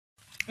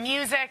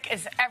Music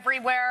is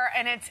everywhere,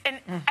 and it's in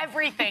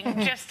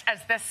everything, just as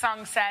this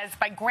song says,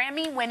 by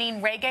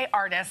Grammy-winning reggae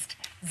artist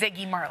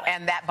Ziggy Marley.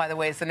 And that, by the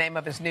way, is the name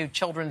of his new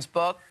children's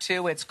book,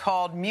 too. It's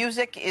called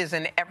Music is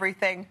in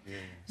Everything. Yeah.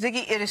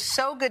 Ziggy, it is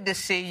so good to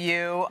see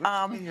you.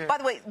 By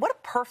the way, what a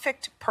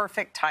perfect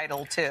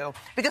title, too.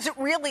 Because it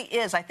really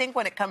is. I think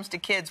when it comes to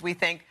kids, we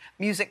think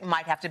music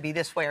might have to be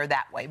this way or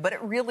that way, but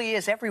it really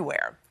is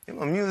everywhere. You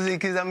know,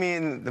 music is, I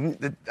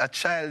mean, a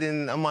child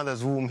in a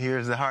mother's womb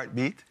hears the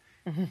heartbeat.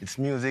 It's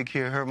music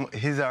here,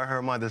 his or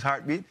her mother's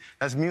heartbeat.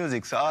 That's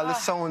music. So all the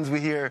sounds we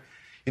hear,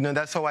 you know,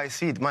 that's how I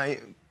see it.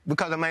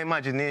 Because of my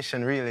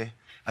imagination, really.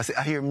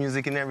 I hear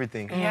music in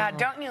everything. Yeah,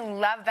 don't you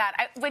love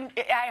that?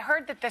 I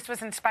heard that this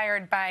was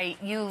inspired by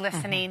you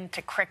listening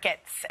to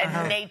crickets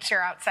and nature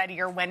outside of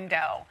your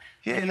window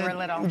when you were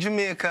little. In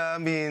Jamaica, I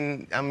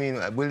mean,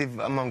 we live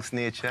amongst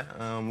nature.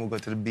 We go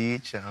to the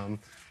beach.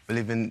 We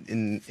live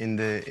in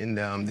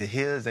the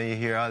hills, and you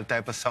hear all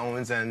type of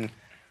sounds, and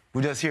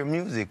we just hear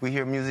music. We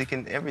hear music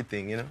in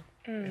everything, you know.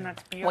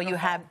 That's beautiful. Well,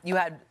 you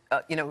had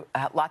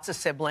lots of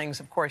siblings.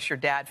 Of course, your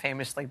dad,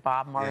 famously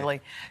Bob Marley.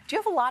 Yeah. Do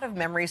you have a lot of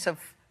memories of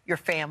your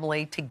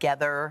family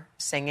together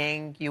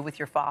singing, you with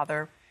your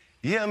father?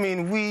 Yeah, I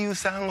mean, we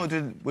used to hang out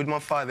with my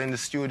father in the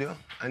studio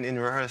and in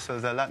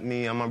rehearsals a lot,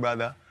 me and my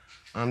brother.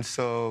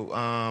 So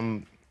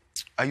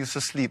I used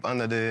to sleep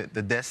under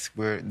the desk,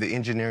 the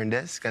engineering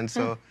desk, and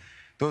so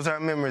those are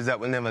memories that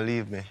will never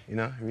leave me, you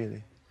know,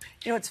 really.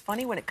 You know, it's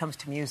funny when it comes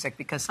to music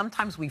because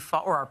sometimes we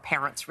follow, or our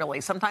parents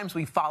really, sometimes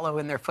we follow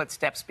in their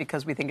footsteps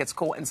because we think it's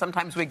cool, and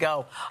sometimes we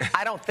go,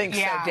 I don't think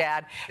so,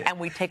 Dad, and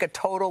we take a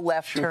total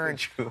left turn.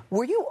 True.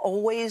 Were you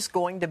always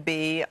going to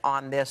be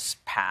on this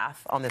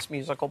path, on this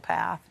musical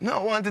path? No,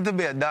 I wanted to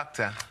be a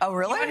doctor. Oh,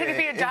 really? You wanted to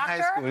be a doctor?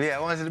 In high school, yeah, I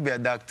wanted to be a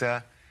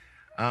doctor.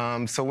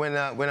 So when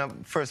I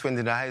first went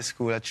into high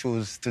school, I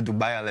chose to do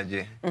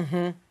biology.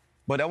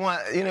 But it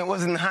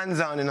wasn't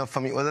hands-on enough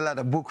for me. It was a lot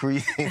of book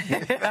reading.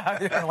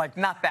 You're like,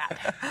 not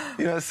that.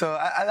 You know, so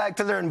I like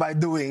to learn by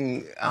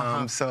doing.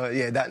 So,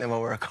 yeah, that never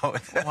worked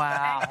out.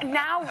 Wow.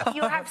 Now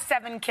you have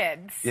 7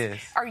 kids. Yes.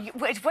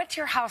 What's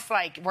your house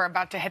like? We're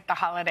about to hit the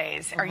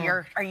holidays.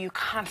 Are you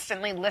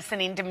constantly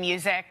listening to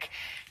music?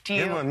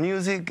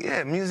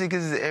 Music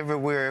is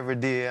everywhere, every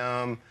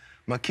day.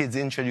 My kids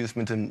introduce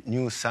me to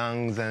new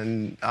songs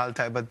and all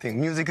type of things.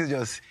 Music is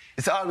just,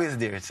 it's always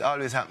there. It's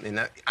always happening.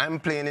 I'm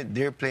playing it,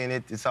 they're playing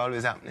it. It's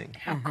always happening.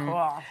 How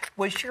cool.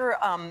 Was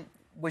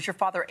your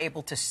father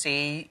able to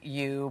see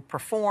you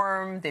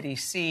perform? Did he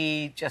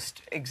see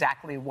just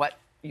exactly what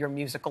your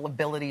musical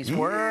abilities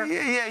were?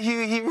 Yeah.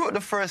 He wrote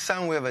the first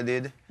song we ever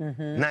did,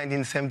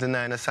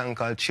 1979, a song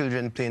called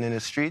Children Playing in the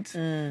Streets.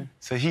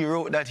 So he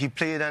wrote that, he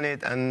played on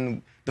it,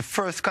 and the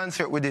first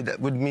concert we did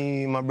with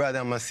me, my brother,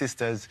 and my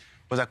sisters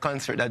was a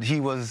concert that he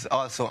was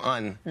also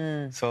on.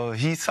 So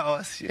he saw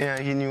us, yeah,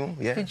 he knew,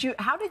 yeah.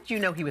 How did you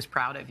know he was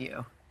proud of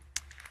you?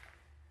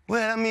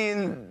 Well, I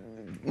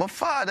mean, my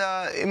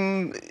father,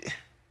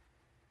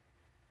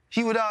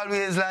 he would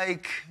always,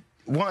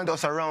 want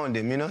us around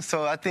him, you know?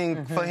 So I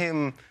think for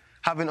him,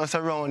 having us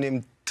around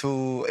him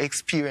to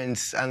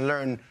experience and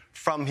learn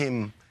from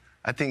him,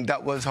 I think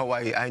that was how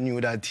I knew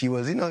that he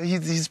was,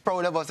 he's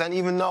proud of us. And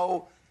even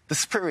now, the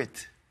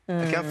spirit,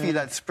 I can feel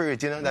that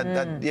spirit,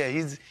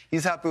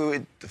 he's happy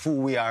with who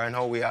we are and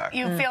how we are.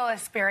 You feel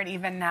his spirit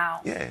even now?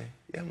 Yeah,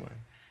 man.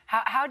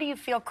 How do you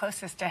feel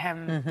closest to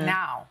him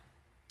now?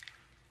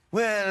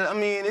 Well, I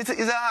mean, it's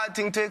a hard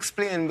thing to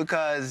explain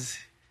because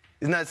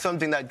it's not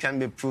something that can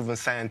be proven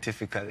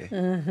scientifically.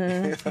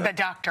 The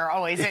doctor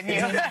always in you.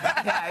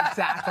 Yeah,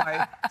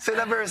 exactly. So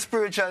it's a very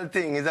spiritual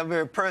thing. It's a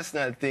very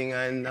personal thing.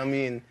 And, I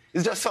mean,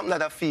 it's just something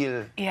that I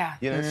feel. Yeah.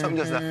 You know, it's something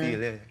just I feel,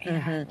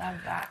 Yeah, I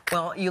love that.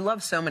 Well, you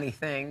love so many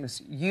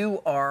things.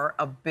 You are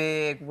a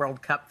big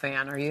World Cup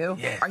fan, are you?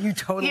 Yes. Are you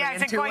totally into it? Yeah,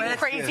 is it going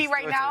crazy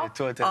right now?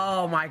 Totally.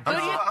 Oh, my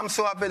God. I'm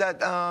so happy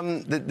that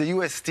the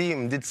U.S.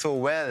 team did so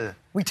well.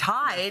 We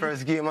tied.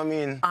 First game, I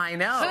mean. I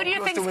know. Who do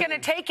you think is going to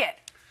take it?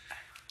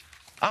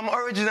 I'm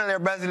originally a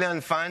Brazilian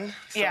fan,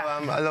 so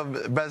I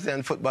love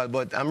Brazilian football,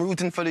 but I'm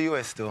rooting for the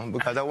U.S. too,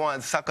 because I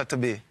want soccer to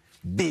be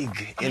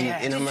big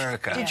in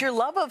America. Did your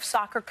love of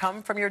soccer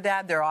come from your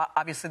dad? There are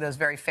obviously those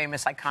very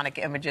famous, iconic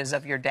images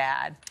of your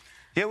dad.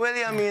 Yeah, well,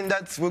 I mean,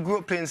 we grew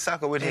up playing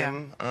soccer with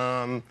him,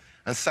 and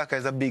soccer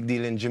is a big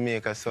deal in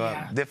Jamaica, so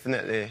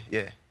definitely,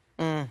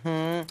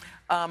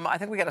 I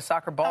think we got a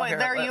soccer ball here. Oh,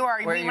 there you are.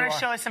 You want to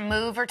show us a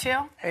move or two?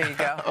 There you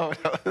go.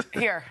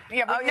 Here.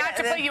 Yeah, but not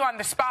to put you on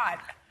the spot.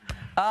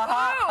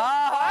 What?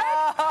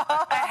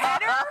 A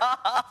header?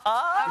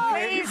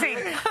 Amazing.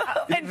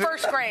 In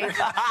first grade. This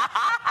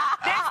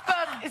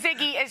book,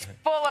 Ziggy, is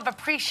full of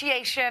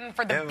appreciation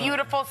for the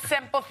beautiful,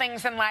 simple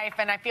things in life,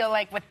 and I feel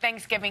like with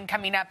Thanksgiving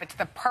coming up, it's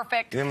the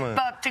perfect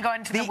book to go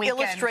into the weekend.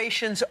 The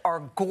illustrations are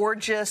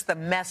gorgeous, the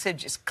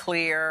message is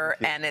clear,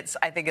 and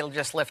I think it'll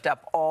just lift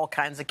up all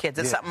kinds of kids.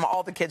 It's something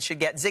all the kids should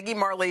get. Ziggy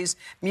Marley's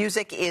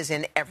Music is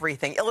in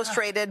Everything,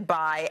 illustrated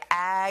by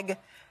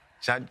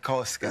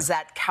Zadkowska.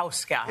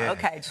 Zatkowska. Yeah.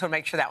 Okay, just want to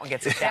make sure that one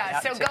gets a shout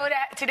out. So go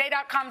to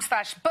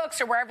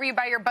today.com/books or wherever you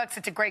buy your books.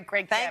 It's a great,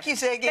 great Thank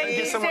gift. you, Ziggy. Thank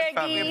you so much, Ziggy.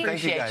 family.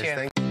 Thank you, guys. Appreciate you.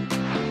 Thank you.